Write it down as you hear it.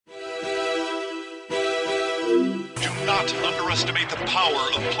not underestimate the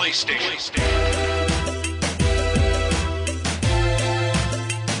power of PlayStation.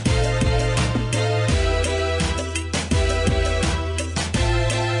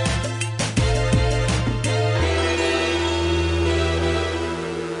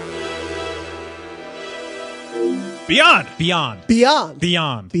 Beyond.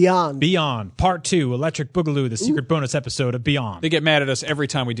 Part 2, Electric Boogaloo, the secret bonus episode of Beyond. They get mad at us every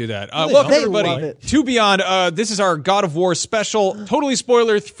time we do that. They Welcome, love everybody, it. to Beyond. This is our God of War special. Totally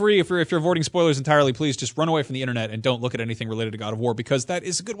spoiler-free. If you're avoiding spoilers entirely, please just run away from the internet and don't look at anything related to God of War, because that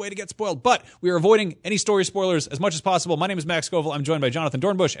is a good way to get spoiled. But we are avoiding any story spoilers as much as possible. My name is Max Scoville. I'm joined by Jonathan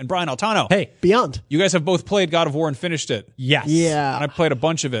Dornbush and Brian Altano. Hey. Beyond. You guys have both played God of War and finished it. Yes. Yeah. And I played a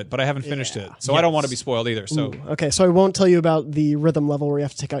bunch of it, but I haven't finished it. So I don't want to be spoiled either. So Okay, so I won't tell you about the rhythm level where you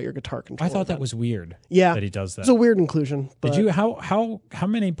have to take out your guitar controller. I thought that was weird. Yeah. That he does that. It's a weird inclusion. But Did you how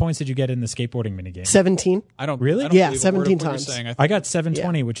many points did you get in the skateboarding minigame? 17. I don't Really? I don't Yeah, believe a 17 word of what you're times. saying. I got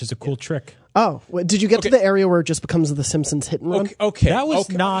 720, which is a cool trick. Oh, did you get to the area where it just becomes the Simpsons hit and run? Okay, That was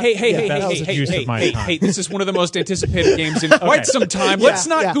okay. not- Hey, that was a use of my time. This is one of the most anticipated games in quite some time. Let's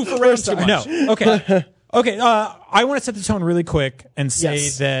not goof around too much. No. Okay. Okay. I want to set the tone really quick and say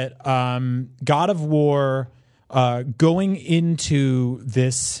Yes. that God of War, going into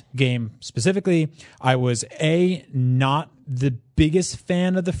this game specifically, I was not the biggest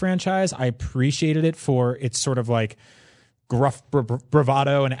fan of the franchise. I appreciated it for its sort of like gruff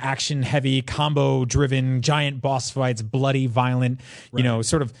bravado and action heavy combo driven giant boss fights, bloody, violent,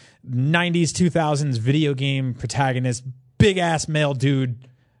 sort of 90s 2000s video game protagonist, big ass male dude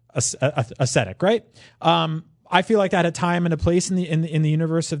aesthetic, right? I feel like that had time and a place in the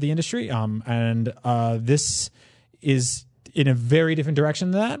universe of the industry, and this is in a very different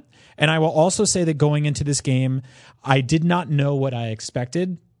direction than that. And I will also say that going into this game, I did not know what I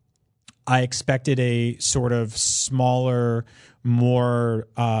expected. I expected a sort of smaller, more,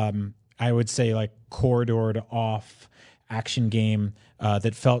 I would say, like corridored off action game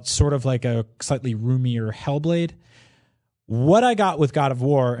that felt sort of like a slightly roomier Hellblade. What I got with God of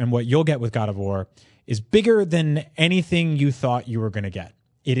War and what you'll get with God of War is bigger than anything you thought you were going to get.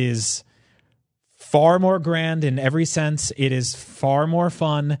 It is far more grand in every sense. It is far more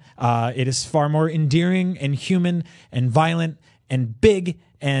fun. It is far more endearing and human and violent and big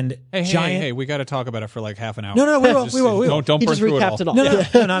and giant. Hey, we got to talk about it for like half an hour. No, we will. Don't He burn just through recapped it it all.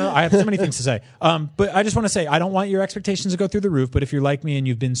 all. No. I have so many things to say. But I just want to say, I don't want your expectations to go through the roof. But if you're like me and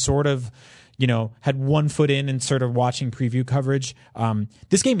you've been sort of, had one foot in and sort of watching preview coverage,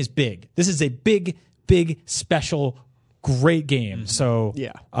 this game is big. This is a big, special, great game. So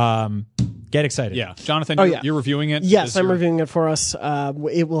get excited. Yeah, Jonathan, Oh, yeah. you're reviewing it. Yes, I'm reviewing it for us.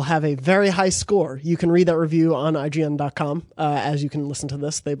 It will have a very high score. You can read that review on IGN.com as you can listen to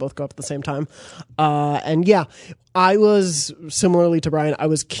this. They both go up at the same time. And yeah, I was, similarly to Brian, I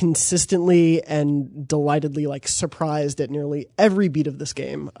was consistently and delightedly surprised at nearly every beat of this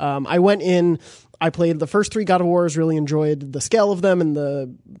game. I went in, I played the first 3 God of Wars, really enjoyed the scale of them and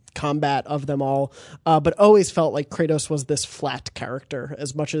the combat of them all, but always felt like Kratos was this flat character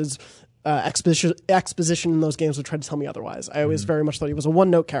as much as exposition in those games would try to tell me otherwise. I always very much thought he was a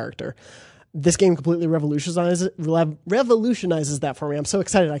one-note character. This game completely revolutionizes that for me. I'm so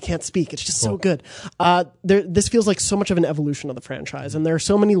excited I can't speak. It's just so good. This feels like so much of an evolution of the franchise, and there are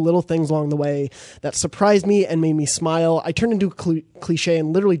so many little things along the way that surprised me and made me smile. I turned into a cliche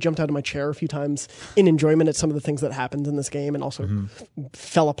and literally jumped out of my chair a few times in enjoyment at some of the things that happened in this game, and also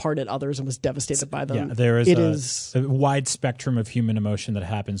fell apart at others and was devastated by them. Yeah, there is a wide spectrum of human emotion that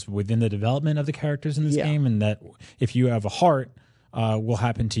happens within the development of the characters in this game, and that if you have a heart, will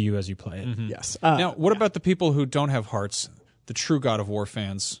happen to you as you play it. Yes. Now, what about the people who don't have hearts, the true God of War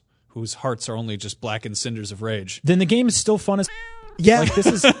fans, whose hearts are only just blackened cinders of rage? Then the game is still fun as Yeah. this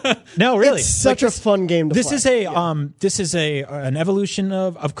is no really It's such a fun game to this play. is an evolution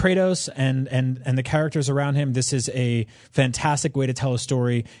of Kratos and the characters around him. This is a fantastic way to tell a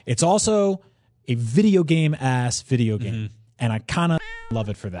story. It's also a video game, and I kind of love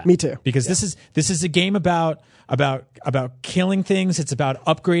it for that. Me too. Because this is a game about killing things. It's about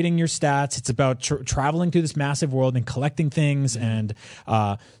upgrading your stats. It's about traveling through this massive world and collecting things and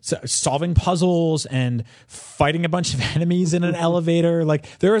solving puzzles and fighting a bunch of enemies in an elevator.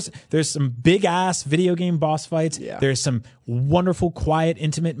 Like there's some big ass video game boss fights. Yeah. There's some wonderful, quiet,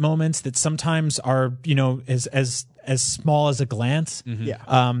 intimate moments that sometimes are as small as a glance.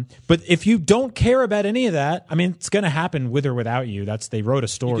 Yeah. But if you don't care about any of that, I mean, it's going to happen with or without you. They wrote a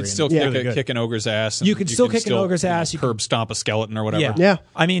story. You can still kick an ogre's ass. And You can still kick an ogre's ass. You curb stomp a skeleton or whatever. Yeah. Yeah.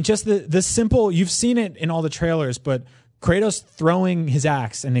 I mean, just the simple, you've seen it in all the trailers, but Kratos throwing his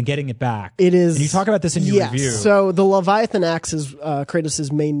axe and then getting it back. It is. And you talk about this in your yes. review. So the Leviathan axe is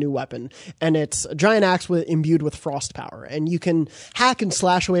Kratos' main new weapon, and it's a giant axe imbued with frost power, and you can hack and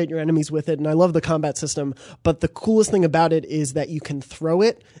slash away at your enemies with it. And I love the combat system, but the coolest thing about it is that you can throw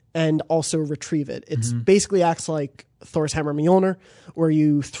it and also retrieve it. It's basically acts like Thor's hammer Mjolnir, where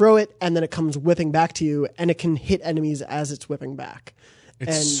you throw it and then it comes whipping back to you, and it can hit enemies as it's whipping back.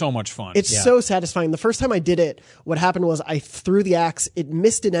 It's so much fun. It's so satisfying. The first time I did it, what happened was I threw the axe, it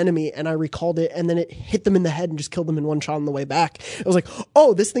missed an enemy, and I recalled it, and then it hit them in the head and just killed them in one shot on the way back. I was like,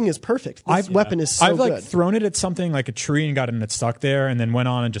 oh, this thing is perfect. This weapon is so I've good. like thrown it at something like a tree and gotten it stuck there, and then went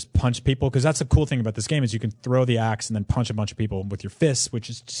on and just punched people. Because that's the cool thing about this game is you can throw the axe and then punch a bunch of people with your fists, which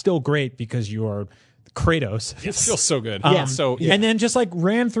is still great because you are Kratos. It feels so good. And then just like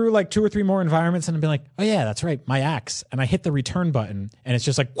ran through like 2 or 3 more environments and I'd be like, oh yeah, that's right, my axe. And I hit the return button and it's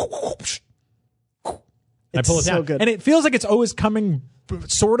just like, I pull it so down. good. And it feels like it's always coming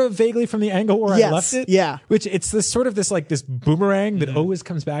sort of vaguely from the angle where I left it. Yeah. Which it's this sort of this boomerang that always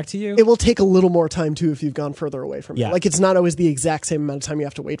comes back to you. It will take a little more time too if you've gone further away from Yeah. it. Like it's not always the exact same amount of time you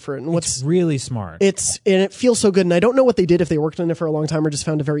have to wait for it. And It's really smart. and it feels so good. And I don't know what they did, if they worked on it for a long time or just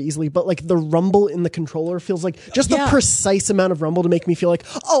found it very easily, but like the rumble in the controller feels like just the precise amount of rumble to make me feel like,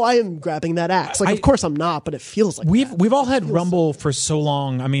 oh, I am grabbing that axe. Like, of course I'm not, but it feels like We've all had Rumble for so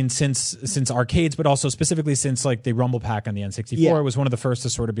long. I mean, since arcades, but also specifically since like the Rumble pack on the N64 Yeah. was one of the first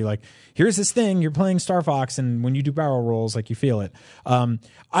to sort of be like, here's this thing, you're playing Star Fox, and when you do barrel rolls, like you feel it.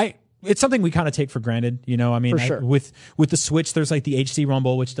 It's something we kind of take for granted, you know. I mean, For sure. with the Switch, there's like the HC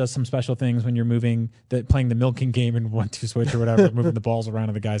Rumble, which does some special things when you're playing the milking game in 1-2 Switch or whatever, moving the balls around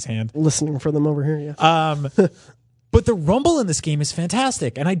in the guy's hand. listening for them over here. Yeah. But the Rumble in this game is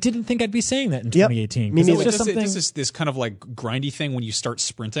fantastic, and I didn't think I'd be saying that in 2018. Me 'cause neither. it's just It does something. this kind of like grindy thing when you start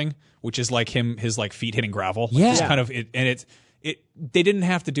sprinting, which is like his like feet hitting gravel. Yeah. Just kind of it, and they didn't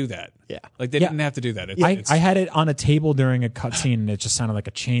have to do that. Yeah. Like they didn't have to do that. I had it on a table during a cutscene, and it just sounded like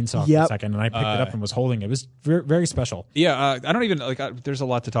a chainsaw for a Yep. second, and I picked it up and was holding it. It was very, very special. Yeah, I don't even like. There's a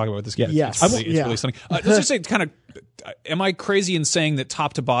lot to talk about with this game. Yes. It's really Yeah. stunning. Let's just say, kind of, am I crazy in saying that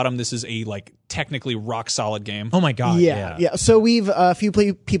top to bottom, this is a like technically rock solid game? Oh my god! Yeah. So we've a few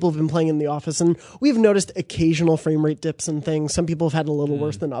people have been playing in the office, and we've noticed occasional frame rate dips and things. Some people have had it a little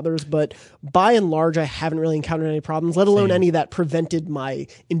worse than others, but by and large, I haven't really encountered any problems. Let alone any that prevented my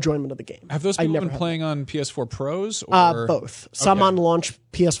enjoyment of the game. Have those people never been had playing on PS4 Pros? Or? Both. Some Okay. on launch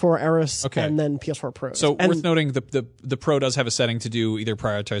PS4 Eris, Okay. and then PS4 Pros. So and worth noting, the Pro does have a setting to do either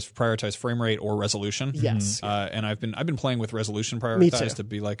prioritize frame rate or resolution. Yes. And I've been playing with resolution too. prioritized to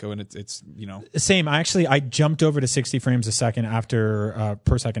be like, oh, and it's you know. Same. I jumped over to 60 frames a second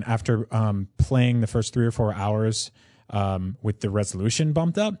per second after playing the first 3 or 4 hours with the resolution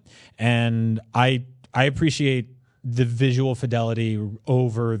bumped up, and I appreciate the visual fidelity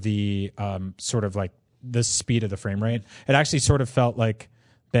over the sort of like the speed of the frame rate. It actually sort of felt like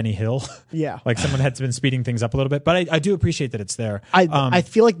Benny Hill. Yeah. Like someone had been speeding things up a little bit, but I do appreciate that it's there. I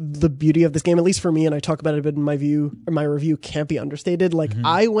feel like the beauty of this game, at least for me, and I talk about it a bit in my review, can't be understated. Like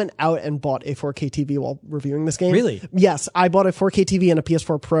I went out and bought a 4K TV while reviewing this game. Really? Yes, I bought a 4K TV and a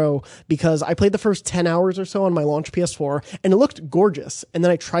PS4 Pro because I played the first 10 hours or so on my launch PS4, and it looked gorgeous. And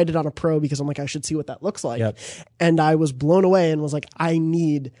then I tried it on a Pro because I'm like, I should see what that looks like. Yep. And I was blown away and was like, I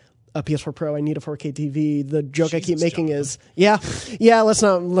need a PS4 Pro. I need a 4K TV. The joke I keep making is, let's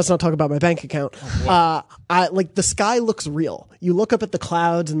not talk about my bank account. I like the sky looks real. You look up at the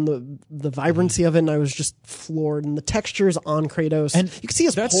clouds and the vibrancy of it, and I was just floored. And the textures on Kratos, And you can see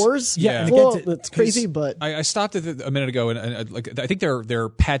his pores. yeah. And Well, again, it's crazy, but I stopped it a minute ago, and like I think they're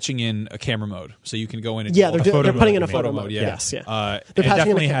patching in a camera mode, so you can go in and yeah, do all they're the photo putting in a mode, photo photo mode. mode, yeah. Yes, yeah. They're It patching in a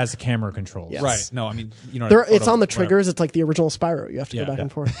definitely cam- has camera controls. Yes. right. No, I mean It's on the triggers. It's like the original Spyro. You have to go back and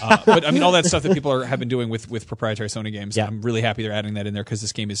forth. But I mean, all that stuff that people have been doing with proprietary Sony games. Yeah. I'm really happy they're adding that in there because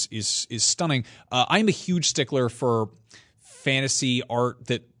this game is stunning. I'm a huge stickler for fantasy art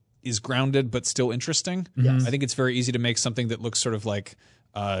that is grounded but still interesting. Yes. I think it's very easy to make something that looks sort of like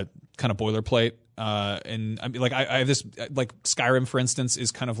kind of boilerplate. And I mean, like I have this like Skyrim, for instance,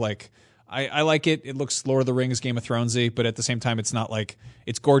 is kind of like. I like it. It looks Lord of the Rings, Game of Thronesy, but at the same time, it's not like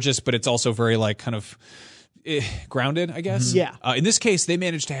it's gorgeous, but it's also very like kind of grounded, I guess. Yeah. In this case, they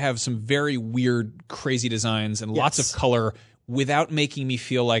managed to have some very weird, crazy designs and lots Yes. of color without making me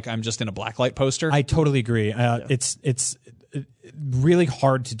feel like I'm just in a blacklight poster. I totally agree. It's really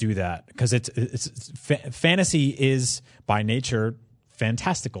hard to do that because fantasy is by nature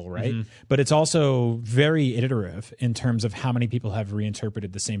fantastical, right? But it's also very iterative in terms of how many people have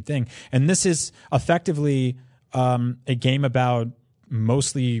reinterpreted the same thing. And this is effectively a game about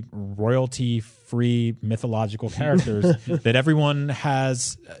mostly royalty-free mythological characters that everyone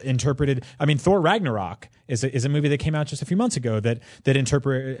has interpreted. I mean, Thor Ragnarok is a movie that came out just a few months ago that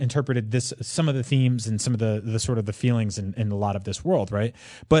interpreted some of the themes and some of the sort of the feelings in a lot of this world, right?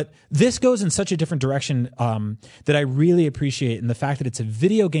 But this goes in such a different direction that I really appreciate, and the fact that it's a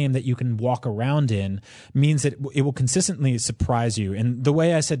video game that you can walk around in means that it will consistently surprise you. And the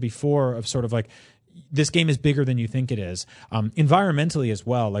way I said before of sort of like, this game is bigger than you think it is. Environmentally as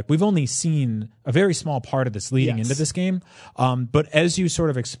well. Like, we've only seen a very small part of this leading into this game. But as you sort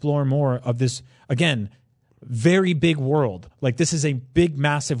of explore more of this, again, very big world. Like, this is a big,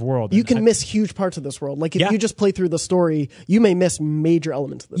 massive world. You can miss huge parts of this world. Like, if you just play through the story, you may miss major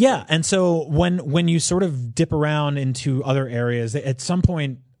elements of this. Yeah, and so when you sort of dip around into other areas, at some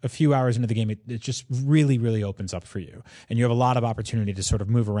point, a few hours into the game, it just really, really opens up for you. And you have a lot of opportunity to sort of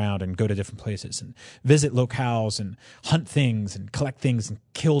move around and go to different places and visit locales and hunt things and collect things and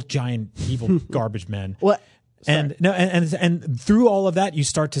kill giant evil garbage men. What? And through all of that, you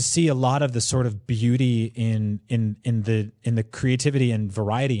start to see a lot of the sort of beauty in the creativity and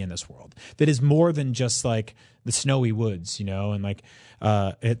variety in this world that is more than just like the snowy woods, you know, and like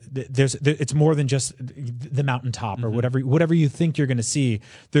it's more than just the mountaintop or whatever you think you're going to see.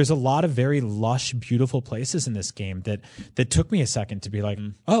 There's a lot of very lush, beautiful places in this game that took me a second to be like,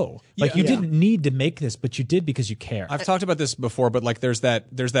 oh, like you didn't need to make this, but you did because you care. I've talked about this before, but like there's that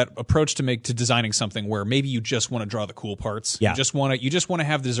approach to designing something where maybe you just want to draw the cool parts. Yeah. You just want to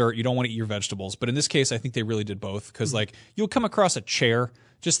have dessert. You don't want to eat your vegetables. But in this case, I think they really did both, because like you'll come across a chair,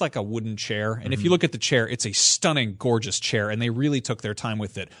 just like a wooden chair. And if you look at the chair, it's a stunning, gorgeous chair, and they really took their time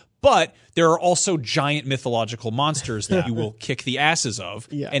with it. But there are also giant mythological monsters that you will kick the asses of.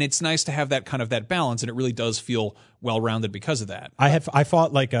 Yeah. And it's nice to have that kind of that balance, and it really does feel well-rounded because of that. I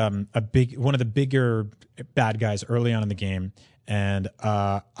fought like one of the bigger bad guys early on in the game, and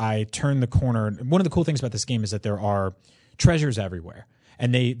I turned the corner. One of the cool things about this game is that there are treasures everywhere,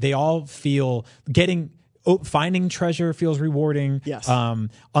 and they all feel finding treasure feels rewarding. Yes.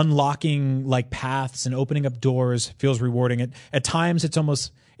 Unlocking like paths and opening up doors feels rewarding. At times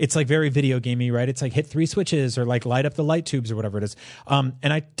it's like very video gamey, right? It's like hit 3 switches or like light up the light tubes or whatever it is. And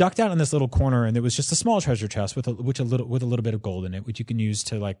I ducked out in this little corner, and there was just a small treasure chest with a little bit of gold in it, which you can use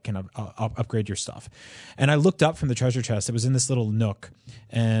to like kind of upgrade your stuff. And I looked up from the treasure chest. It was in this little nook,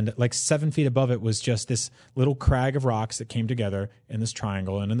 and like 7 feet above it was just this little crag of rocks that came together in this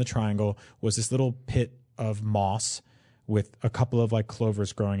triangle. And in the triangle was this little pit of moss with a couple of like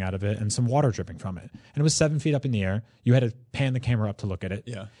clovers growing out of it and some water dripping from it. And it was 7 feet up in the air. You had to pan the camera up to look at it.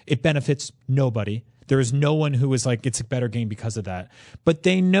 Yeah. It benefits nobody. There is no one who is like, it's a better game because of that. But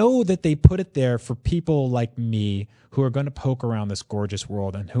they know that they put it there for people like me who are going to poke around this gorgeous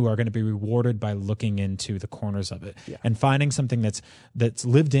world and who are going to be rewarded by looking into the corners of it and finding something that's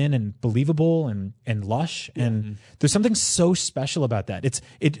lived in and believable and lush. Yeah. And there's something so special about that.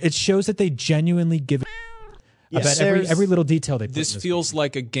 It shows that they genuinely give about every little detail they put This in this feels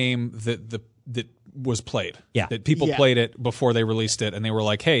like a game that was played. Yeah. That people played it before they released it, and they were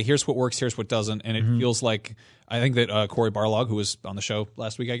like, hey, here's what works, here's what doesn't. And it feels like, I think that Corey Barlog, who was on the show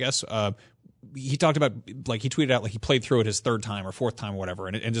last week, I guess, he talked about, like, he tweeted out like he played through it his third time or fourth time or whatever,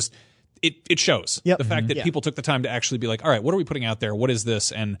 and it shows. Yep. The fact that people took the time to actually be like, all right, what are we putting out there? What is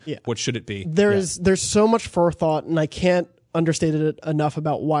this? And what should it be? There's so much forethought, and I can't understated it enough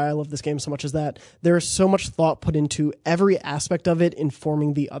about why I love this game so much, is that there is so much thought put into every aspect of it,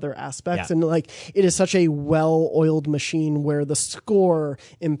 informing the other aspects. And like, it is such a well-oiled machine where the score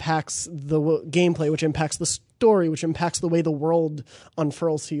impacts the gameplay, which impacts the story, which impacts the way the world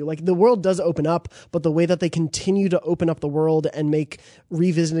unfurls to you. Like, the world does open up, but the way that they continue to open up the world and make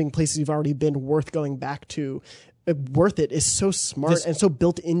revisiting places you've already been worth going back to worth it is so smart and so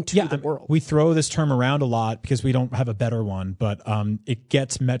built into the world. We throw this term around a lot because we don't have a better one, but it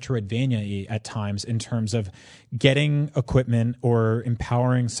gets Metroidvania-y at times in terms of getting equipment or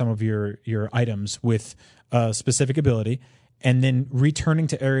empowering some of your items with a specific ability, and then returning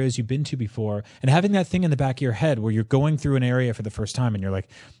to areas you've been to before and having that thing in the back of your head where you're going through an area for the first time and you're like,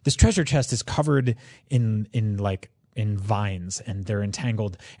 this treasure chest is covered in vines and they're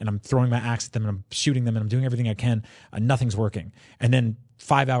entangled, and I'm throwing my axe at them and I'm shooting them and I'm doing everything I can, and nothing's working. And then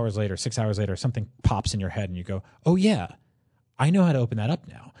 5 hours later, 6 hours later, something pops in your head and you go, oh yeah, I know how to open that up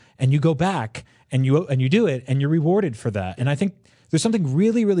now. And you go back and you do it, and you're rewarded for that. And I think there's something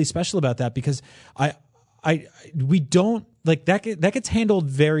really, really special about that, because we don't like that gets handled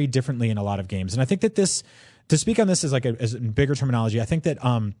very differently in a lot of games. And I think that this, to speak on this as like as bigger terminology, I think that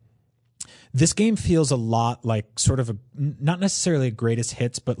this game feels a lot like sort of not necessarily a greatest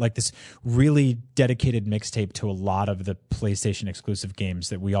hits, but like this really dedicated mixtape to a lot of the PlayStation exclusive games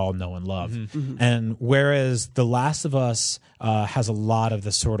that we all know and love. And whereas The Last of Us has a lot of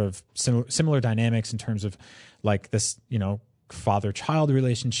the sort of similar dynamics in terms of like this, father-child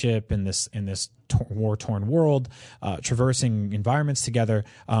relationship in this war-torn world, traversing environments together,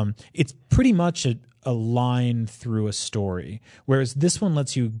 it's pretty much a line through a story, whereas this one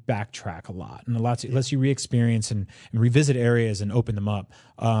lets you backtrack a lot and lets you re-experience and revisit areas and open them up.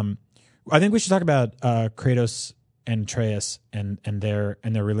 I think we should talk about Kratos and Atreus and their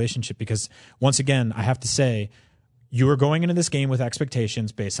relationship, because once again, I have to say, you are going into this game with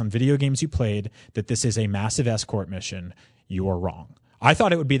expectations based on video games you played that this is a massive escort mission. You are wrong. I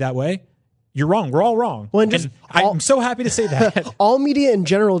thought it would be that way. You're wrong. We're all wrong. Well, and I'm so happy to say that. All media in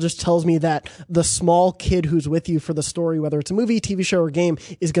general just tells me that the small kid who's with you for the story, whether it's a movie, TV show, or game,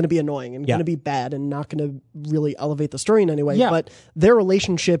 is going to be annoying and going to be bad and not going to really elevate the story in any way. Yeah. But their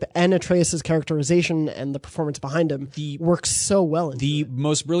relationship and Atreus' characterization and the performance behind him works so well. The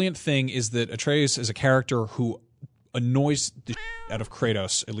most brilliant thing is that Atreus is a character who annoys the out of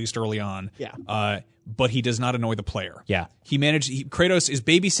Kratos, at least early on. Yeah. But he does not annoy the player. Yeah. Kratos is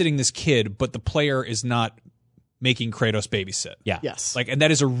babysitting this kid, but the player is not making Kratos babysit. Yeah. Yes. And that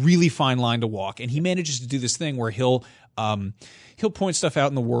is a really fine line to walk. And he manages to do this thing where he'll point stuff out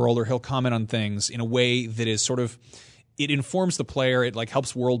in the world, or he'll comment on things in a way that is sort of, it informs the player. It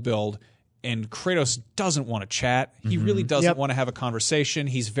helps world build. And Kratos doesn't want to chat. He really doesn't want to have a conversation.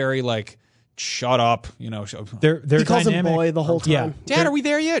 He's very shut up, Their he calls him dynamic, boy the whole time. Yeah. Dad, are we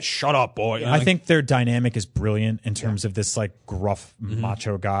there yet? Shut up, boy. I think their dynamic is brilliant in terms of this gruff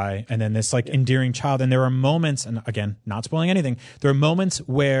macho guy and then this endearing child. And there are moments, and again, not spoiling anything, there are moments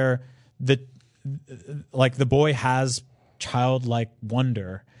where the boy has childlike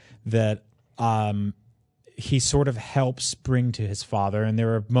wonder that he sort of helps bring to his father. And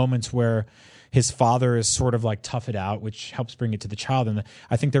there are moments where his father is sort of tough it out, which helps bring it to the child. And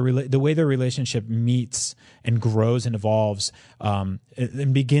I think the way their relationship meets and grows and evolves,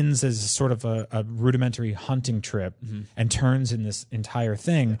 it begins as sort of a rudimentary hunting trip and turns in this entire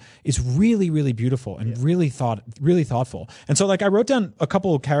thing is really, really beautiful and really thoughtful. And so I wrote down a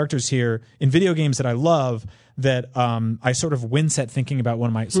couple of characters here in video games that I love that I sort of wince at thinking about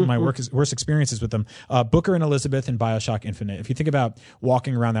some of my worst experiences with them. Booker and Elizabeth in BioShock Infinite. If you think about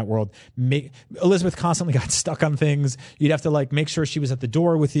walking around that world, Elizabeth constantly got stuck on things. You'd have to make sure she was at the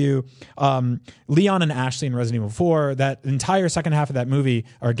door with you. Leon and Ashley in Resident Evil 4, that entire second half of that movie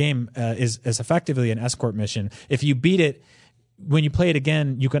or game is effectively an escort mission. If you beat it, when you play it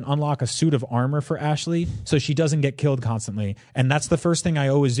again, you can unlock a suit of armor for Ashley so she doesn't get killed constantly. And that's the first thing I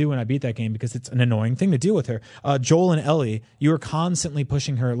always do when I beat that game because it's an annoying thing to deal with her. Joel and Ellie, you are constantly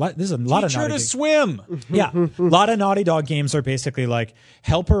pushing her. There's a lot of Teach her Naughty to swim. Yeah. A lot of Naughty Dog games are basically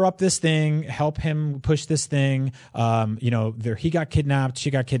help her up this thing, help him push this thing. He got kidnapped, she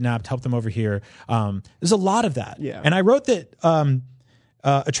got kidnapped, help them over here. There's a lot of that. Yeah. And I wrote that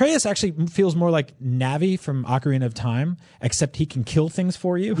Atreus actually feels more like Navi from Ocarina of Time, except he can kill things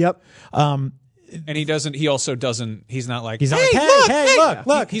for you. Yep. And he also doesn't, he's not like, He's not hey,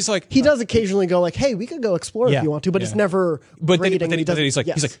 look. He's like, He does occasionally go hey, we could go explore Yeah. if you want to, but it's Yeah. never but rating. then He he's like,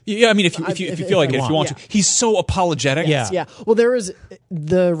 yes. yeah, I mean, if you If feel like I it, if you want want. to. He's so apologetic. Yeah. Yeah. Well,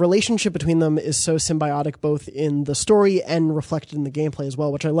 the relationship between them is so symbiotic, both in the story and reflected in the gameplay as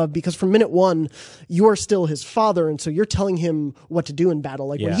well, which I love because from minute one, you are still his father. And so you're telling him what to do in battle.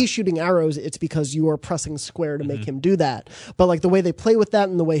 When Yeah. he's shooting arrows, it's because you are pressing square to make him do that. But the way they play with that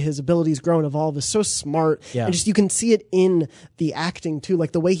and the way his abilities grow and evolve is so smart. Yeah. And just, you can see it in the acting too.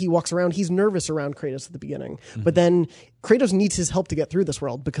 The way he walks around, he's nervous around Kratos at the beginning, but then Kratos needs his help to get through this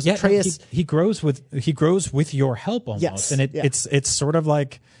world because Atreus, he grows with your help almost. Yes. And Yeah. it's sort of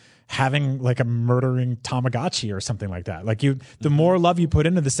like having a murdering Tamagotchi or something like that. The more love you put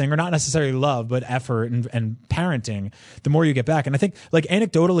into this thing, or not necessarily love, but effort and parenting, the more you get back. And I think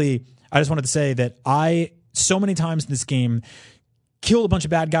anecdotally, I just wanted to say that I so many times in this game killed a bunch of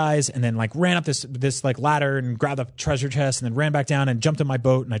bad guys and then ran up this ladder and grabbed the treasure chest and then ran back down and jumped in my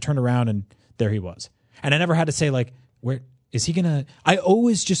boat and I turned around and there he was. And I never had to say where is he gonna? I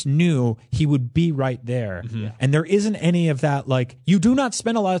always just knew he would be right there. And there isn't any of that. You do not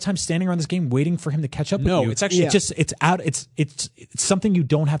spend a lot of time standing around this game waiting for him to catch up with you. No, it's actually it's something you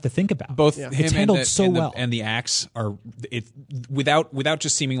don't have to think about. Both it's him handled so well. and the axe are without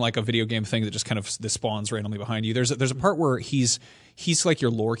just seeming like a video game thing that just kind of this spawns randomly behind you. There's a part where he's like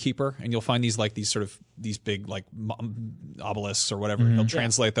your lore keeper, and you'll find these these big obelisks or whatever. He'll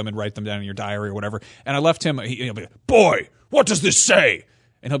translate them and write them down in your diary or whatever. And I left him. He'll be boy, what does this say?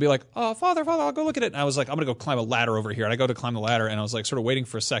 and he'll be like, "Oh, Father, I'll go look at it." And I was like, "I'm gonna go climb a ladder over here." And I go to climb the ladder, and I was like, sort of waiting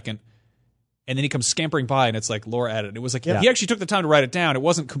for a second. And then he comes scampering by, and it's like Laura added. It was like he actually took the time to write it down. It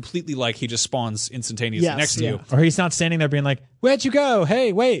wasn't completely like he just spawns instantaneously next to you. Or he's not standing there being like, "Where'd you go?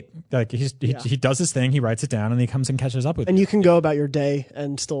 Hey, wait!" Like he does his thing. He writes it down, and he comes and catches up with And you. you can go about your day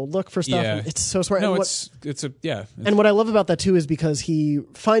and still look for stuff. Yeah. And it's so smart. No, And and what I love about that too is because he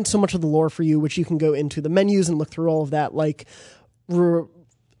finds so much of the lore for you, which you can go into the menus and look through all of that. Like,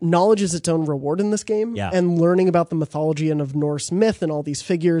 knowledge is its own reward in this game. Yeah. And learning about the mythology and of Norse myth and all these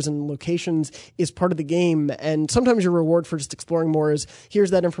figures and locations is part of the game. And sometimes your reward for just exploring more is, here's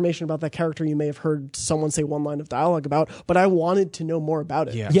that information about that character you may have heard someone say one line of dialogue about, but I wanted to know more about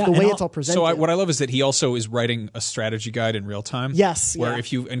it. Yeah. The way it's all presented. So what I love is that he also is writing a strategy guide in real time. Yes, Where yeah.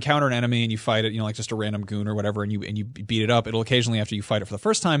 if you encounter an enemy and you fight it, like just a random goon or whatever, and you beat it up, it'll occasionally, after you fight it for the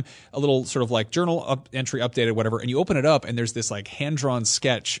first time, a little sort of like journal entry updated, whatever, and you open it up and there's this like hand-drawn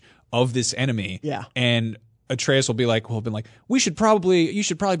sketch of this enemy. Yeah. And Atreus will be like, you should probably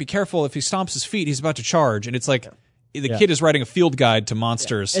be careful. If he stomps his feet, he's about to charge. And it's like, the kid is writing a field guide to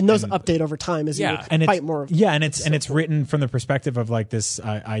monsters. And those update over time as you fight more of them. Yeah, and it's written from the perspective of like this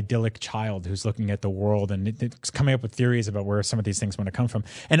idyllic child who's looking at the world and it's coming up with theories about where some of these things want to come from.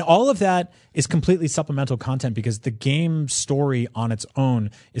 And all of that is completely supplemental content because the game story on its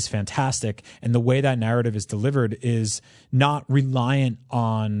own is fantastic, and the way that narrative is delivered is not reliant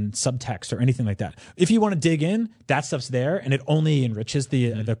on subtext or anything like that. If you want to dig in, that stuff's there, and it only enriches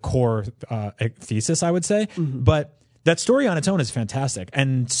the core thesis, I would say. But that story on its own is fantastic,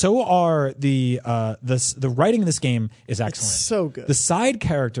 and so are the writing in this game is excellent. It's so good. The side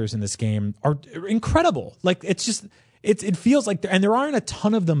characters in this game are incredible. Like it's just it feels like, and there aren't a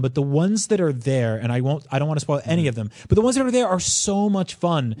ton of them, but the ones that are there, and I don't want to spoil any of them, but the ones that are there are so much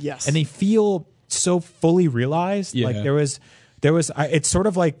fun. Yes, and they feel so fully realized. Yeah. Like there was. It's sort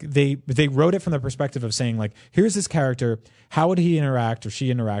of like they wrote it from the perspective of saying, like, here's this character. How would he interact or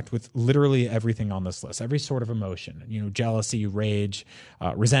she interact with literally everything on this list? Every sort of emotion, jealousy, rage,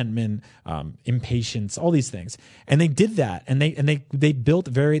 resentment, impatience, all these things. And they did that, and they built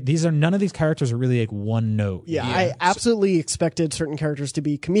none of these characters are really like one note. Yeah, I absolutely expected certain characters to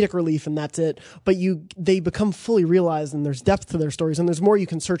be comedic relief and that's it. But they become fully realized, and there's depth to their stories, and there's more you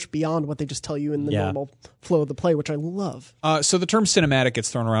can search beyond what they just tell you in the normal flow of the play, which I love. So the term cinematic gets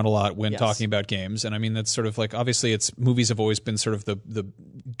thrown around a lot when talking about games, and I mean that's sort of like, obviously movies have always been sort of the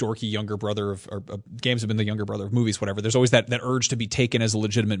dorky younger brother or games have been the younger brother of movies, whatever. There's always that urge to be taken as a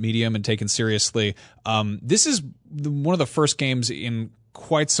legitimate medium and taken seriously. This is one of the first games in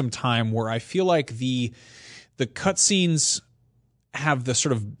quite some time where I feel like the cutscenes have the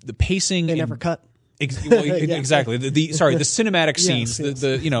sort of the pacing. They never cut. Exactly. The cinematic scenes, yes.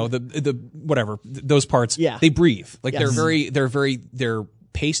 the whatever, those parts, they breathe. Like they're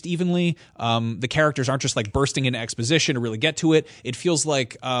paced evenly. The characters aren't just like bursting into exposition to really get to it. It feels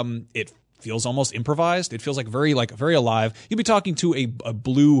like it feels almost improvised. It feels like very alive. You'll be talking to a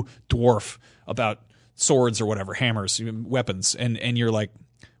blue dwarf about swords or whatever, hammers, weapons, and you're like,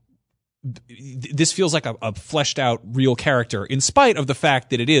 this feels like a fleshed out real character, in spite of the fact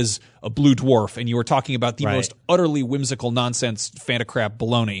that it is a blue dwarf and you are talking about the most utterly whimsical nonsense fantacrap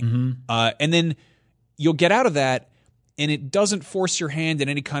baloney. And then you'll get out of that, and it doesn't force your hand in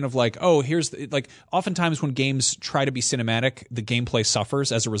any kind of like, oftentimes when games try to be cinematic, the gameplay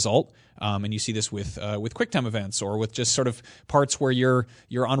suffers as a result. And you see this with QuickTime events or with just sort of parts where you're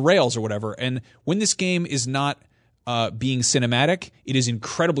on rails or whatever. And when this game is not being cinematic, it is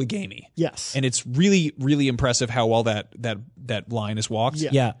incredibly gamey. Yes, and it's really, really impressive how well that line is walked.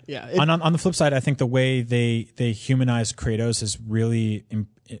 Yeah. On the flip side, I think the way they humanize Kratos is really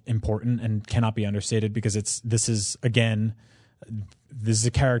important and cannot be understated, because this is a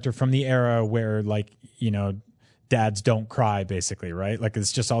character from the era where dads don't cry, basically, right? Like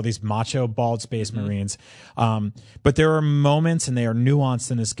it's just all these macho bald space marines. But there are moments, and they are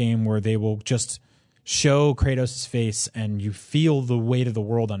nuanced in this game, where they will just show Kratos' face and you feel the weight of the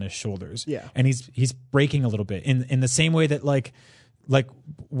world on his shoulders. Yeah. And he's breaking a little bit in the same way that like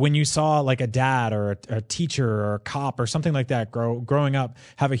when you saw like a dad or a teacher or a cop or something like that growing up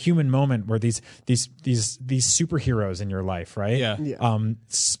have a human moment where these superheroes in your life, right?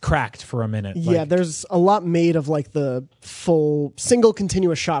 Cracked for a minute. Yeah, there's a lot made of like the full single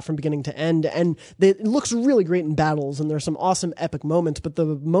continuous shot from beginning to end, and it looks really great in battles, and there's some awesome epic moments, but the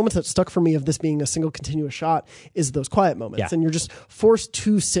moments that stuck for me of this being a single continuous shot is those quiet moments, and you're just forced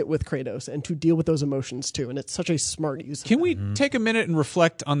to sit with Kratos and to deal with those emotions too, and it's such a smart use of Can we take a minute and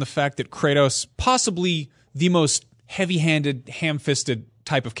reflect on the fact that Kratos, possibly the most heavy-handed, ham-fisted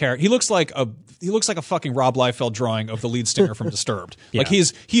type of character. He looks like a fucking Rob Liefeld drawing of the lead singer from Disturbed. Like he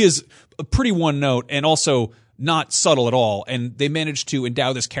is a pretty one note and also not subtle at all. And they managed to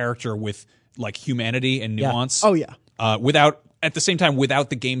endow this character with like humanity and nuance. Oh yeah. Without at the same time without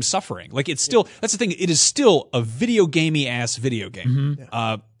the game suffering. Like it's still that's the thing. It is still a video gamey ass video game.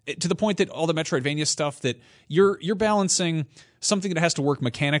 To the point that all the Metroidvania stuff that you're balancing something that has to work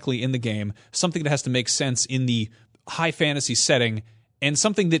mechanically in the game, something that has to make sense in the high fantasy setting, and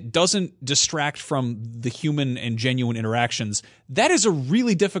something that doesn't distract from the human and genuine interactions. That is a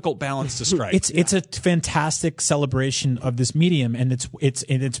really difficult balance to strike. It's a fantastic celebration of this medium, and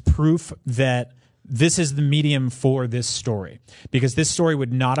it's proof that this is the medium for this story, because this story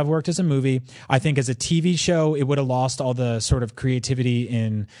would not have worked as a movie. I think as a TV show, it would have lost all the sort of creativity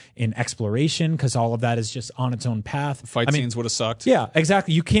in exploration, because all of that is just on its own path. Fight scenes would have sucked. Yeah,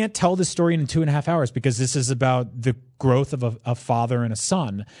 exactly. You can't tell this story in 2.5 hours, because this is about the growth of a father and a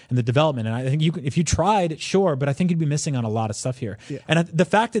son and the development. And I think if you tried, sure, but I think you'd be missing on a lot of stuff here. Yeah. And the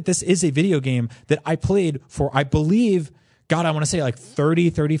fact that this is a video game that I played for, I believe, God, I want to say like 30,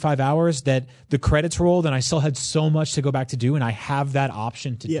 35 hours, that the credits rolled and I still had so much to go back to do, and I have that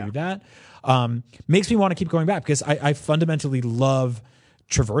option to do that. Makes me want to keep going back, because I fundamentally love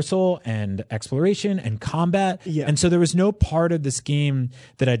traversal and exploration and combat. Yeah. And so there was no part of this game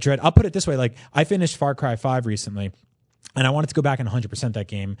that I dread. I'll put it this way. Like, I finished Far Cry 5 recently, and I wanted to go back and 100% that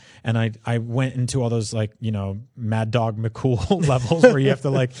game. And I went into all those, like, you know, Mad Dog McCool levels where you have to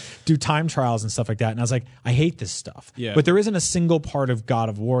like do time trials and stuff like that. And I was like, I hate this stuff. Yeah. But there isn't a single part of God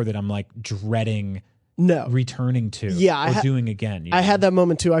of War that I'm like dreading returning to or doing again. I had that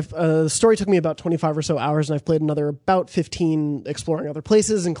moment too. The story took me about 25 or so hours, and I've played another about 15 exploring other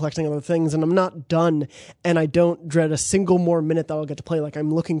places and collecting other things, and I'm not done, and I don't dread a single more minute that I'll get to play. Like,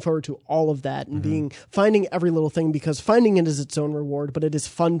 I'm looking forward to all of that and finding every little thing, because finding it is its own reward, but it is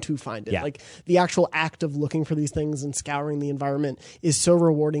fun to find it. Yeah. Like, the actual act of looking for these things and scouring the environment is so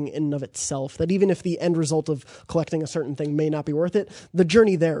rewarding in and of itself that even if the end result of collecting a certain thing may not be worth it, the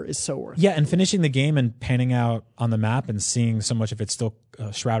journey there is so worth it. Yeah, and finishing the game and panning out on the map and seeing so much of it still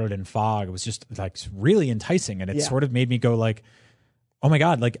shrouded in fog, it was just like really enticing, and it sort of made me go like, oh my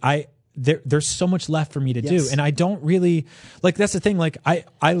God, like there's so much left for me to do. And I don't really like, that's the thing. Like I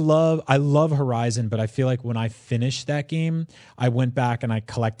love Horizon, but I feel like when I finished that game, I went back and I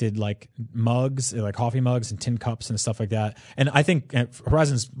collected like mugs, like coffee mugs and tin cups and stuff like that. And I think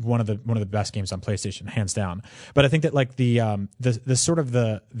Horizon's one of the best games on PlayStation, hands down. But I think that like the sort of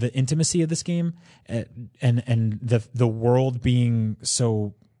the intimacy of this game and the world being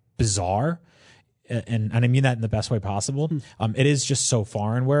so bizarre, and I mean that in the best way possible. It is just so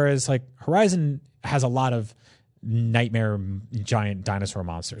foreign. Whereas like Horizon has a lot of nightmare giant dinosaur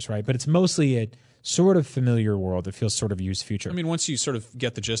monsters, right? But it's mostly a sort of familiar world that feels sort of used future. I mean, once you sort of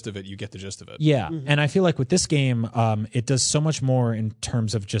get the gist of it, you get the gist of it. Yeah. And I feel like with this game, it does so much more in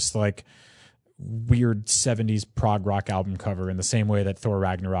terms of just like weird 70s prog rock album cover, in the same way that Thor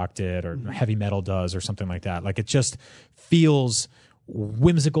Ragnarok did, or heavy metal does, or something like that. Like, it just feels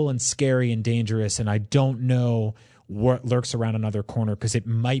whimsical and scary and dangerous, and I don't know what lurks around another corner, because it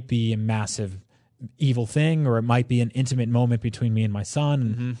might be a massive evil thing, or it might be an intimate moment between me and my son,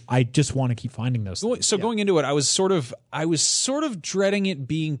 and I just want to keep finding those things. So going into it, I was sort of dreading it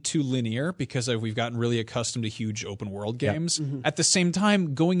being too linear, because we've gotten really accustomed to huge open world games. At the same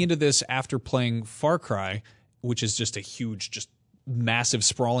time, going into this after playing Far Cry, which is just a huge, just massive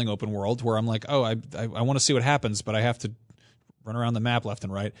sprawling open world, where I'm like, oh, I want to see what happens, but I have to run around the map left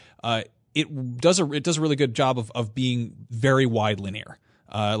and right. It does a really good job of being very wide linear.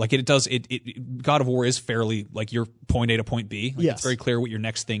 Like it does. God of War is fairly like your point A to point B. Like it's very clear what your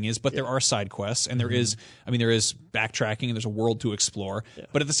next thing is, but there are side quests, and there is backtracking, and there's a world to explore. Yeah.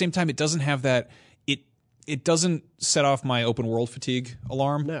 But at the same time, it doesn't have that. It doesn't set off my open world fatigue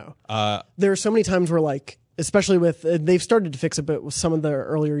alarm. No. There are so many times where, like, especially with they've started to fix it, but with some of the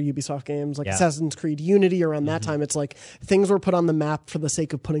earlier Ubisoft games, like Assassin's Creed Unity, around that time, it's like things were put on the map for the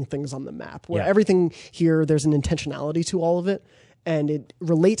sake of putting things on the map. Where everything here, there's an intentionality to all of it, and it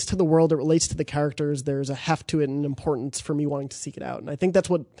relates to the world, it relates to the characters. There's a heft to it and importance for me wanting to seek it out, and I think that's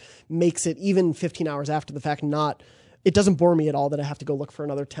what makes it, even 15 hours after the fact, it doesn't bore me at all that I have to go look for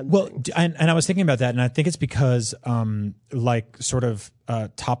another 10 things. And I was thinking about that, and I think it's because,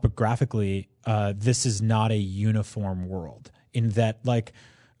 topographically, this is not a uniform world, in that, like,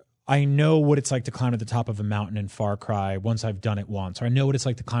 I know what it's like to climb to the top of a mountain in Far Cry once I've done it once, or I know what it's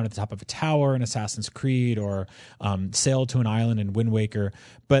like to climb to the top of a tower in Assassin's Creed, or sail to an island in Wind Waker.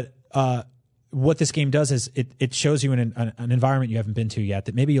 But what this game does is it shows you an environment you haven't been to yet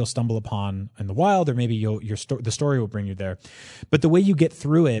that maybe you'll stumble upon in the wild, or maybe the story will bring you there. But the way you get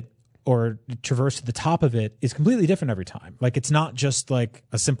through it or traverse to the top of it is completely different every time. Like, it's not just like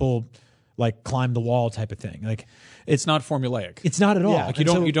a simple like climb the wall type of thing. Like, It's not formulaic. it's not at all. Like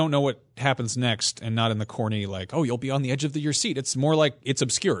you don't know what happens next, and not in the corny like, oh, you'll be on the edge of your seat. It's more like it's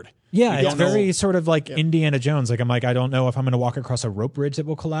obscured. Yeah, You it's don't know- very sort of like Indiana Jones. Like, I'm like, I don't know if I'm going to walk across a rope bridge that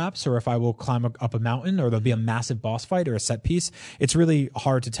will collapse, or if I will climb up a mountain, or there'll be a massive boss fight or a set piece. It's really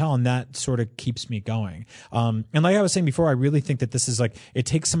hard to tell, and that sort of keeps me going. And like I was saying before, I really think that this is like, it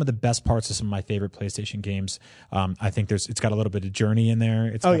takes some of the best parts of some of my favorite PlayStation games. I think it's got a little bit of Journey in there.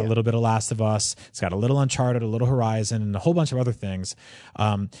 It's got a little bit of Last of Us. It's got a little Uncharted, a little Horizon, and a whole bunch of other things.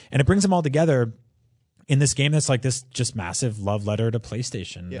 And it brings them all together in this game that's like this just massive love letter to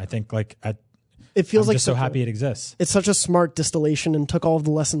PlayStation. I think like It feels I'm like just so such a- happy it exists. It's such a smart distillation and took all of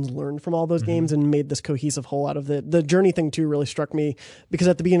the lessons learned from all those games and made this cohesive whole out of it. The Journey thing too really struck me because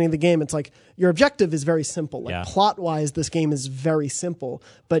at the beginning of the game, it's like your objective is very simple. Like plot wise, this game is very simple,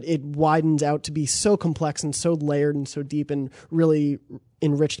 but it widens out to be so complex and so layered and so deep and really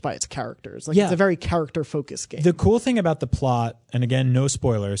enriched by its characters. Like it's a very character focused game. The cool thing about the plot, and again, no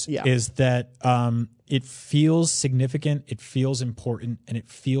spoilers, is that it feels significant, it feels important, and it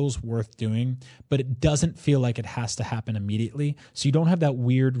feels worth doing, but it doesn't feel like it has to happen immediately. So you don't have that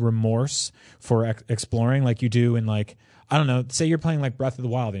weird remorse for exploring like you do in like, I don't know, say you're playing like Breath of the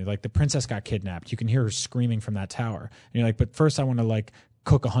Wild and like the princess got kidnapped. You can hear her screaming from that tower. And you're like, but first I want to like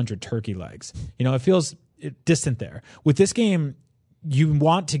cook 100 turkey legs. You know, it feels distant there. With this game, you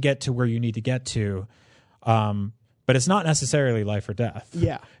want to get to where you need to get to, but it's not necessarily life or death.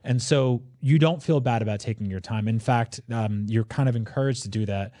 Yeah. And so you don't feel bad about taking your time. In fact, you're kind of encouraged to do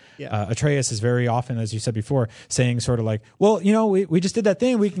that. Atreus is very often, as you said before, saying sort of like, well, you know, we just did that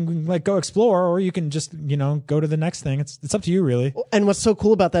thing. We can like go explore, or you can just, you know, go to the next thing. It's up to you, really. And what's so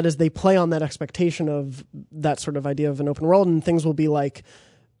cool about that is they play on that expectation of that sort of idea of an open world, and things will be like,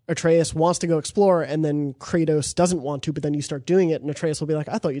 Atreus wants to go explore, and then Kratos doesn't want to, but then you start doing it, and Atreus will be like,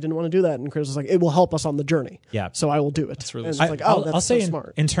 I thought you didn't want to do that. And Kratos is like, it will help us on the journey. Yeah. So I will do it. That's really and it's smart. like, I'll that's say so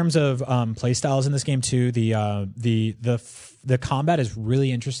smart. in terms of play styles in this game too, the combat is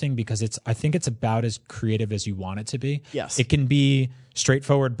really interesting because I think it's about as creative as you want it to be. Yes. It can be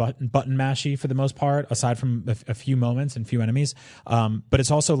straightforward button mashy for the most part, aside from a few moments and few enemies. But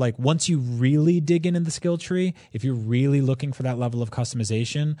it's also like, once you really dig in the skill tree, if you're really looking for that level of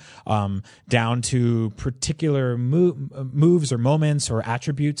customization, down to particular moves or moments or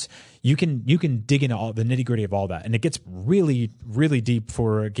attributes, you can dig into all the nitty gritty of all that, and it gets really, really deep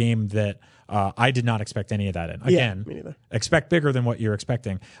for a game that I did not expect any of that in. Again, me neither. expect bigger than what you're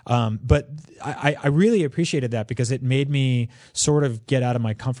expecting. But I really appreciated that because it made me sort of get out of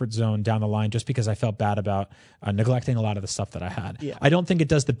my comfort zone down the line, just because I felt bad about neglecting a lot of the stuff that I had. Yeah. I don't think it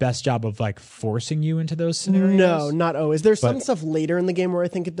does the best job of like forcing you into those scenarios. No, not always. There's some stuff later in the game where I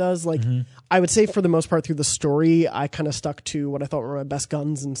think it does. Like, I would say for the most part through the story, I kind of stuck to what I thought were my best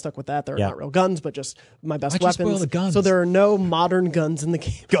guns and stuck with that. They're not real guns, but just my best Why'd you spoil weapons. the guns? So there are no modern guns in the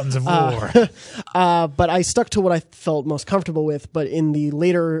game. Guns of War. But I stuck to what I felt most comfortable with. But in the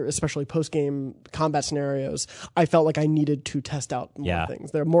later, especially post-game combat scenarios, I felt like I needed to test out more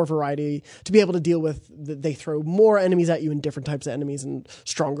things. There are more variety to be able to deal with. They throw more enemies at you and different types of enemies and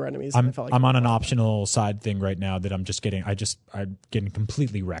stronger enemies. I'm I felt like on an optional side thing right now that I'm getting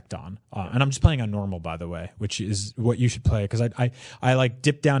completely wrecked on, and I'm just playing on normal, by the way, which is what you should play, because I like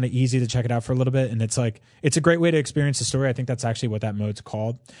dip down to easy to check it out for a little bit, and it's like, it's a great way to experience the story. I think that's actually what that mode's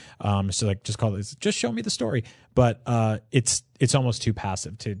called. So like, just call it, just show me the story, but it's almost too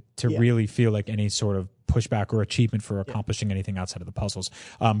passive to really feel like any sort of pushback or achievement for accomplishing anything outside of the puzzles.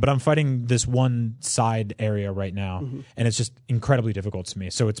 But I'm fighting this one side area right now, and it's just incredibly difficult to me.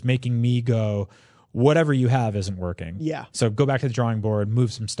 So it's making me go, whatever you have isn't working. Yeah. So go back to the drawing board,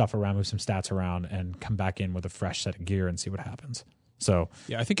 move some stuff around, move some stats around, and come back in with a fresh set of gear and see what happens. So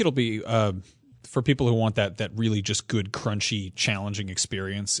Yeah, I think it'll be for people who want that really just good, crunchy, challenging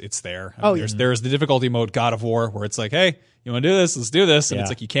experience. It's there. I mean, there's the difficulty mode, God of War, where it's like, hey, you want to do this? Let's do this. And it's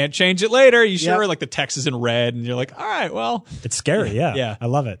like, you can't change it later. You sure? Like the text is in red, and you're like, all right, well, it's scary. Yeah. I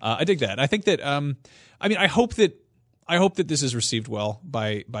love it. I dig that. I think that. I mean, I hope that this is received well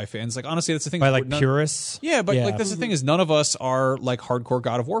by fans. Like, honestly, that's the thing. By like purists. Yeah, but like that's the thing, is none of us are like hardcore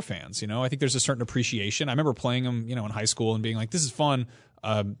God of War fans. You know, I think there's a certain appreciation. I remember playing them, you know, in high school and being like, this is fun.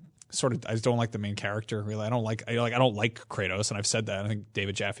 Sort of, I just don't like the main character. Really, I don't like Kratos, and I've said that. I think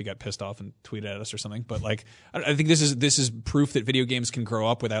David Jaffe got pissed off and tweeted at us or something. But like, I think this is proof that video games can grow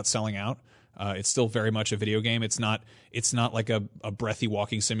up without selling out. It's still very much a video game. It's not like a breathy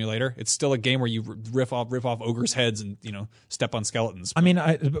walking simulator. It's still a game where you riff off ogres' heads and step on skeletons. I mean,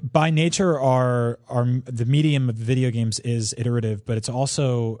 by nature, the medium of video games is iterative, but it's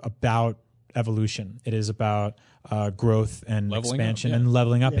also about evolution. It is about growth and Leveling expansion up, yeah. and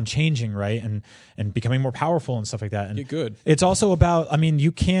leveling up and changing, right, and becoming more powerful and stuff like that. And Get good. It's also about. I mean,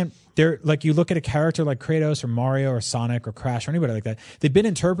 you can't. Like you look at a character like Kratos or Mario or Sonic or Crash or anybody like that. They've been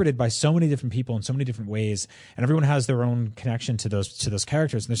interpreted by so many different people in so many different ways, and everyone has their own connection to those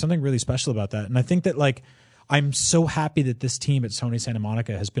characters. And there's something really special about that. And I think that I'm so happy that this team at Sony Santa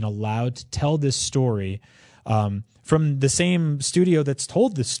Monica has been allowed to tell this story from the same studio that's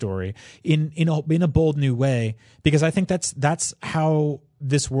told this story in a bold new way, because I think that's how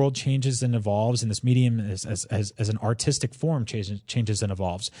this world changes and evolves, and this medium as an artistic form changes and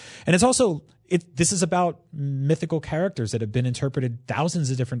evolves. And it's also this is about mythical characters that have been interpreted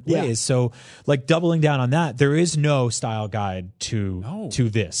thousands of different ways. Yeah. So doubling down on that, there is no style guide to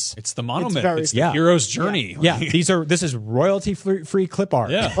this. It's the monomyth. very- It's the Yeah. hero's journey. Yeah, this is royalty free clip art.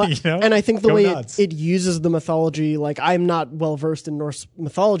 Yeah. And I think the Go way nuts. it uses the mythology, like I'm not well versed in Norse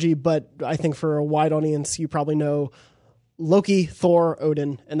mythology, but I think for a wide audience, you probably know Loki, Thor,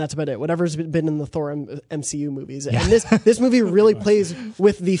 Odin, and that's about it. Whatever's been in the Thor MCU movies. And this movie really plays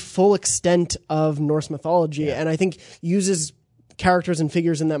with the full extent of Norse mythology, and I think uses characters and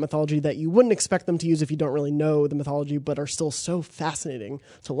figures in that mythology that you wouldn't expect them to use if you don't really know the mythology, but are still so fascinating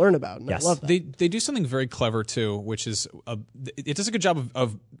to learn about. And Yes. I love that. They do something very clever too, which is it does a good job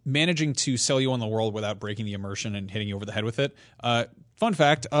of managing to sell you on the world without breaking the immersion and hitting you over the head with it. Fun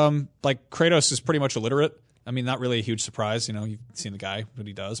fact, like Kratos is pretty much illiterate. I mean, not really a huge surprise. You've seen the guy, what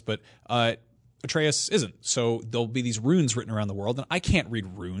he does, but Atreus isn't. So there'll be these runes written around the world, and I can't read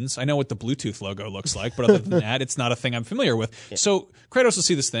runes. I know what the Bluetooth logo looks like, but other than that, it's not a thing I'm familiar with. Yeah. So Kratos will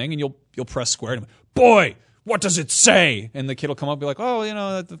see this thing, and you'll press square, and boy, what does it say? And the kid will come up and be like, oh,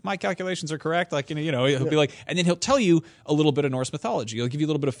 if my calculations are correct. Like, he'll be like, and then he'll tell you a little bit of Norse mythology. He'll give you a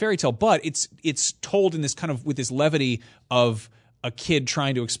little bit of fairy tale, but it's told in this kind of with this levity of a kid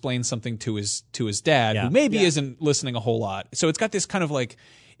trying to explain something to his dad who maybe isn't listening a whole lot. So it's got this kind of like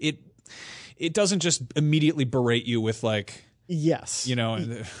it doesn't just immediately berate you with like, Yes. I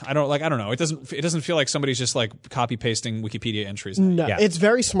don't know. It doesn't feel like somebody's just like copy pasting Wikipedia entries. No, Yeah. it's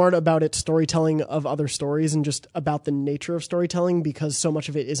very smart about its storytelling of other stories and just about the nature of storytelling, because so much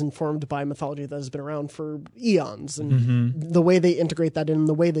of it is informed by mythology that has been around for eons, and the way they integrate that in,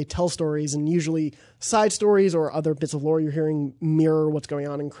 the way they tell stories, and usually side stories or other bits of lore you're hearing mirror what's going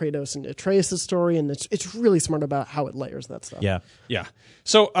on in Kratos and Atreus' story, and it's really smart about how it layers that stuff. Yeah. Yeah.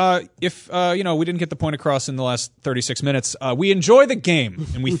 So if we didn't get the point across in the last 36 minutes, we enjoy the game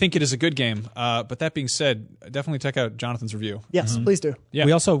and we think it is a good game. But that being said, definitely check out Jonathan's review. Yes, please do. Yeah.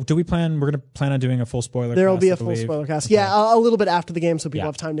 We also we're going to plan on doing a full spoiler. There will cast, be I a full believe. spoiler cast. Yeah, a little bit after the game, so people Yeah.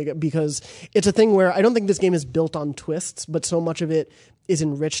 have time to get, because it's a thing where I don't think this game is built on twists, but so much of it is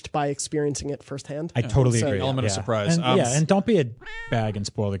enriched by experiencing it firsthand. I totally So- agree. Element of surprise. And, and don't be a bag and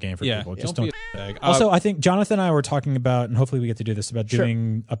spoil the game for people. Just don't don't. be a bag. Also, I think Jonathan and I were talking about, and hopefully we get to do this, about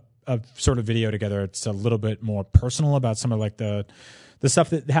doing a sort of video together. It's a little bit more personal about some of like the stuff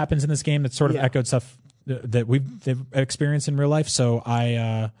that happens in this game that sort of echoed stuff that we've experienced in real life. So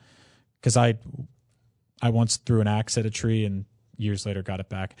because I once threw an axe at a tree and years later got it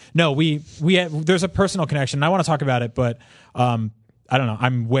back. No, there's a personal connection. I want to talk about it, but I don't know.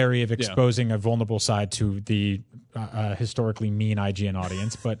 I'm wary of exposing a vulnerable side to the historically mean IGN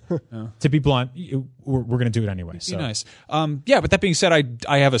audience, but to be blunt, we're going to do it anyway. So. Be nice. But that being said,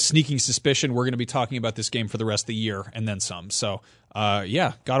 I have a sneaking suspicion we're going to be talking about this game for the rest of the year and then some. So,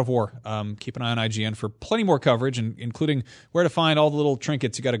 God of War. Keep an eye on IGN for plenty more coverage, and including where to find all the little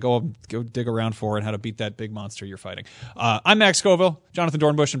trinkets you got to go dig around for, and how to beat that big monster you're fighting. I'm Max Scoville, Jonathan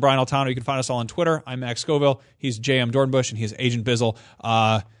Dornbush, and Brian Altano. You can find us all on Twitter. I'm Max Scoville. He's JM Dornbush, and he's Agent Bizzle.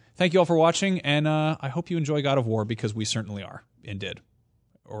 Thank you all for watching, and I hope you enjoy God of War, because we certainly are and did.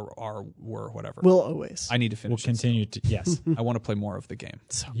 Or were, whatever. Will always. I need to We'll finish. continue to, yes. I want to play more of the game.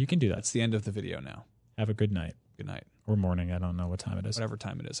 You can do that. That's the end of the video now. Have a good night Good night. or morning. I don't know what time it is. Whatever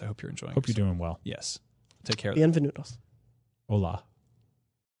time it is. I hope you're enjoying. Hope you're doing well. Yes. Take care. Bienvenidos. Hola.